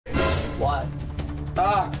Why?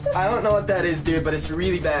 I don't know what that is, dude, but it's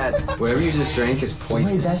really bad. Whatever you just drank is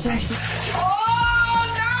poisonous. Wait, that's actually...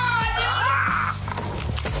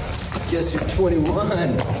 Guess you're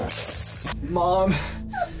 21. Mom,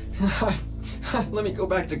 let me go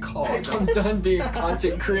back to college. I'm done being a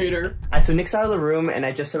content creator. So Nick's out of the room, and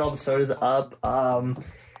I just set all the sodas up.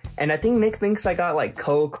 And I think Nick thinks I got like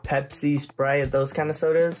Coke, Pepsi, Sprite, those kind of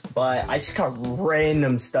sodas. But I just got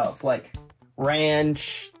random stuff like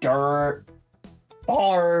ranch, dirt,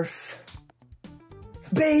 BARF,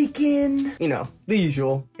 bacon. You know, the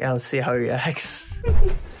usual. Yeah, let's see how he reacts.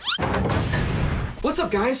 What's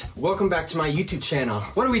up, guys? Welcome back to my YouTube channel.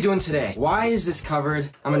 What are we doing today? Why is this covered?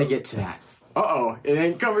 I'm gonna get to that. Uh-oh, it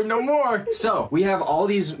ain't covered no more. So, we have all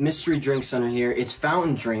these mystery drinks under here. It's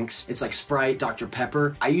fountain drinks. It's like Sprite, Dr.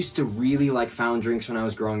 Pepper. I used to really like fountain drinks when I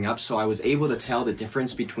was growing up, so I was able to tell the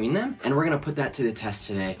difference between them. And we're gonna put that to the test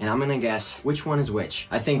today. And I'm gonna guess which one is which.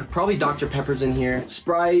 I think probably Dr. Pepper's in here.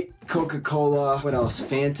 Sprite, Coca-Cola, what else?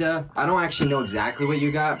 Fanta. I don't actually know exactly what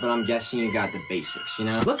you got, but I'm guessing you got the basics, you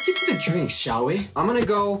know? Let's get to the drinks, shall we? I'm gonna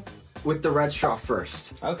go with the red straw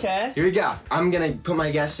first. Okay. Here we go. I'm gonna put my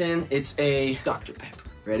guess in. It's a Dr. Pepper.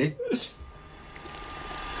 Ready?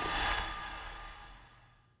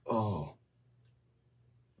 Oh.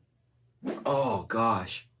 Oh,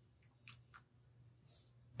 gosh.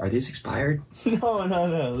 Are these expired?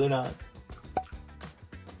 No, they're not.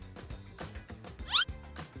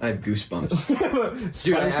 I have goosebumps.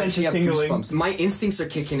 Dude, I actually have goosebumps. My instincts are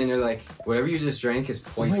kicking in. They're like, whatever you just drank is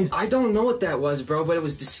poison. I don't know what that was, bro, but it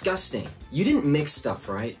was disgusting. You didn't mix stuff,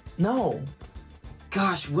 right? No.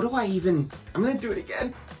 Gosh, what do I even... I'm gonna do it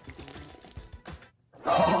again.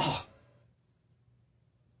 Oh.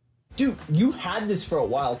 Dude, you had this for a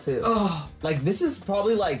while, too. Oh. Like, this is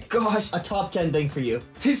probably, like, gosh, a top 10 thing for you.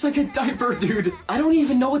 Tastes like a diaper, dude. I don't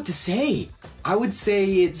even know what to say. I would say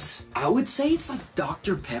it's like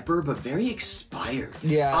Dr. Pepper, but very expired.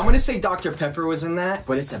 Yeah. I'm gonna say Dr. Pepper was in that,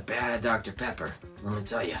 but it's a bad Dr. Pepper. Let me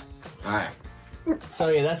tell you. All right. So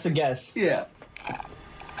yeah, that's the guess. Yeah.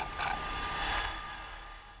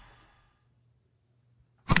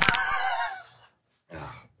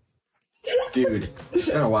 Dude, it's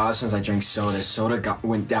been a while since I drank soda. Soda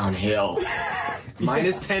went downhill.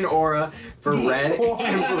 Minus 10 aura for red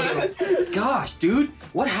and blue. Gosh, dude,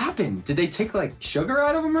 what happened? Did they take like sugar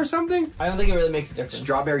out of them or something? I don't think it really makes a difference.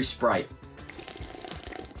 Strawberry Sprite.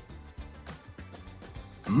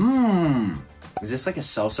 Mmm. Is this like a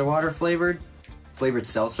seltzer water flavored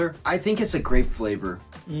seltzer? I think it's a grape flavor.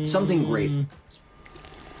 Something grape.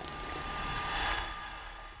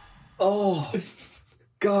 Oh,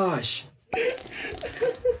 gosh.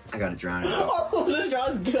 I gotta drown it out. Oh, the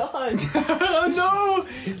straw's gone. Oh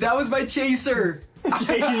no! That was my chaser.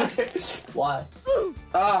 Why?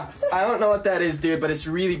 I don't know what that is, dude, but it's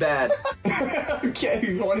really bad. Okay,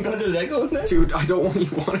 you want to go to the next one then? Dude, I don't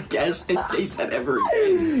even want to guess and taste that ever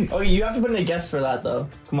again. Oh, you have to put in a guess for that, though.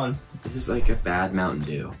 Come on. This is like a bad Mountain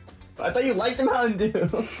Dew. I thought you liked the Mountain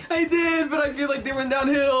Dew. I did, but I feel like they went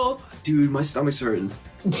downhill. Dude, my stomach's hurting.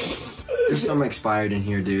 There's something expired in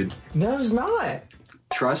here, dude. No, there's not.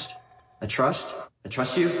 Trust? I trust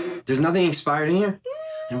you? There's nothing expired in here?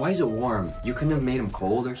 And why is it warm? You couldn't have made them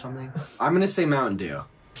cold or something? I'm gonna say Mountain Dew.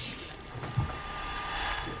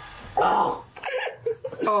 Oh.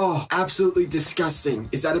 Oh, absolutely disgusting.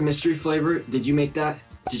 Is that a mystery flavor? Did you make that?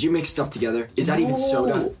 Did you make stuff together? Is that even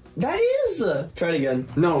soda? That is! Try it again.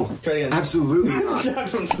 No. Try it again. Absolutely not.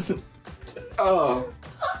 Oh.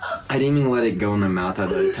 I didn't even let it go in my mouth. I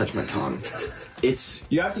let it touch my tongue. It's...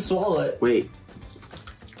 You have to swallow it. Wait.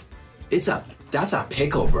 That's a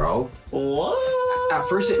pickle, bro. What? At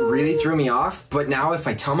first it really threw me off, but now if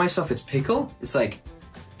I tell myself it's pickle, it's like,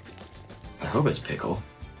 I hope it's pickle.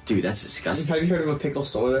 Dude, that's disgusting. Have you heard of a pickle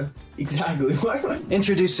soda? Exactly.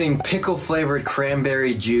 Introducing pickle-flavored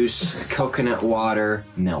cranberry juice, coconut water,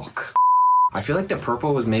 milk. I feel like the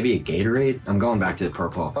purple was maybe a Gatorade. I'm going back to the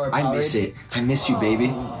purple. I miss it. I miss you, baby.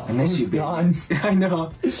 I miss you, baby. Gone. I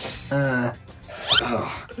know.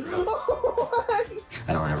 Oh.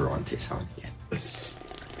 I don't ever want to taste something again.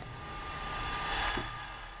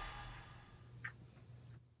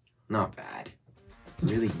 Not bad.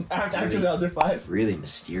 Really. After the other 5. Really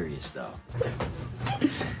mysterious, though.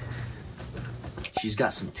 She's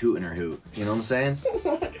got some toot in her hoot. You know what I'm saying?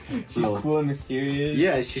 She's cool and mysterious.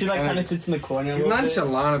 Yeah, she like kind of sits in the corner. She's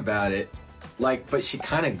nonchalant about it, like, but she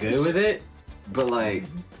kind of good with it. But like,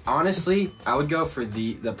 honestly, I would go for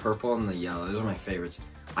the purple and the yellow. Those are my favorites.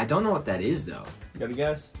 I don't know what that is though. You got a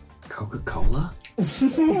guess? Coca-Cola?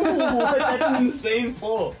 What? That's an insane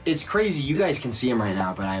pull. It's crazy. You guys can see him right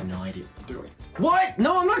now, but I have no idea what I'm doing. What?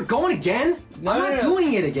 No, I'm not going again. No, I'm not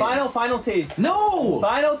doing it again. Final taste. No!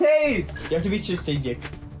 Final taste. You have to be strategic.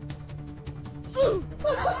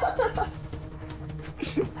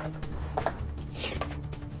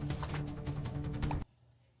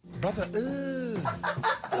 Brother,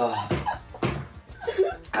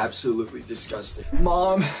 Absolutely disgusting.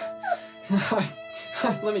 Mom,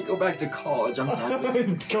 let me go back to college. I'm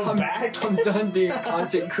done. I'm done being a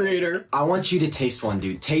content creator. I want you to taste one,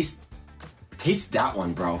 dude. Taste that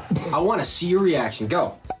one, bro. I want to see your reaction.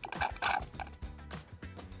 Go.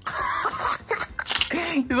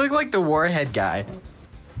 You look like the warhead guy.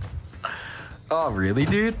 Oh, really,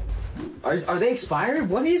 dude? Are they expired?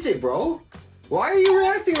 What is it, bro? Why are you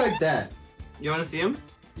reacting like that? You want to see him?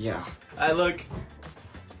 Yeah. I look.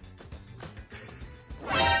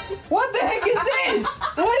 What the heck is this?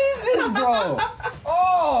 What is this, bro?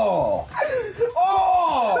 Oh!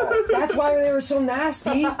 Oh! That's why they were so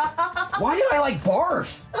nasty. Why do I like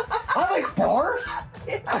BARF? I like BARF?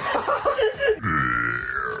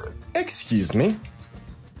 Excuse me.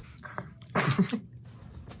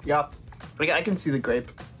 Yup. I can see the grape.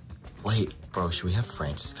 Wait, bro, should we have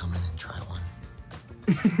Francis come in and try one?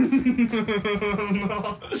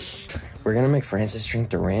 We're gonna make Francis drink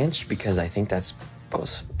the ranch because I think that's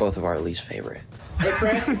both of our least favorite. Hey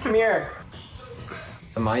Francis, come here.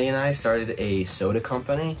 So Maya and I started a soda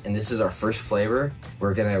company, and this is our first flavor.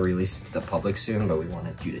 We're gonna release it to the public soon, but we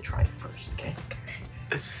wanted you to try it first, okay?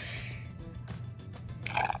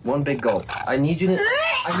 One big gulp. I need to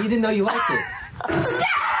know you like it.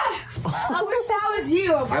 I wish that was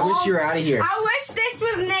you. I wish you were out of here. I wish this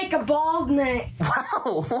was Nick, a bald Nick.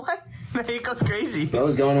 Wow, what? Nick goes crazy. I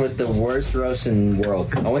was going with the worst roast in the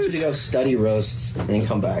world. I want you to go study roasts and then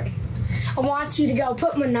come back. I want you to go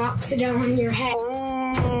put minoxidil on your head.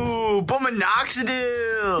 Ooh, put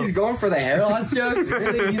minoxidil. He's going for the hair loss jokes?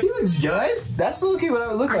 Really? He looks good. That's looking what I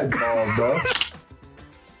would look like, bro.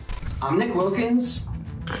 I'm Nick Wilkins,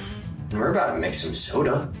 and we're about to make some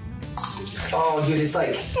soda. Oh, dude, it's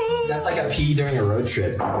like, that's like a pee during a road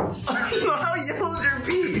trip. How yellow's your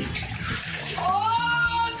pee?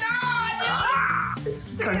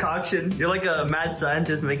 Concoction. You're like a mad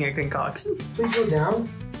scientist making a concoction. Please go down.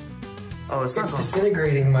 Oh, it's not. It's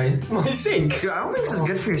disintegrating my sink. Dude, I don't think this is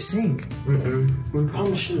good for your sink. We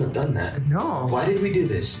probably shouldn't have done that. No. Why did we do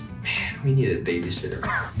this? Man, we need a babysitter.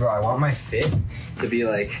 Bro, I want my fit to be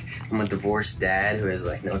like, I'm a divorced dad who has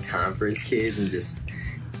like no time for his kids and just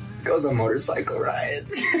goes on motorcycle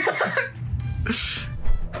rides.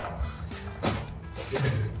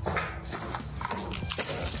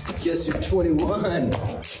 Guess you're 21.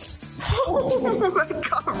 Oh, that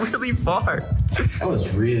got really far. That was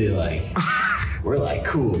really like, we're like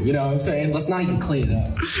cool, you know what I'm saying? Let's not even clean it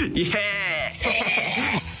up. Yeah.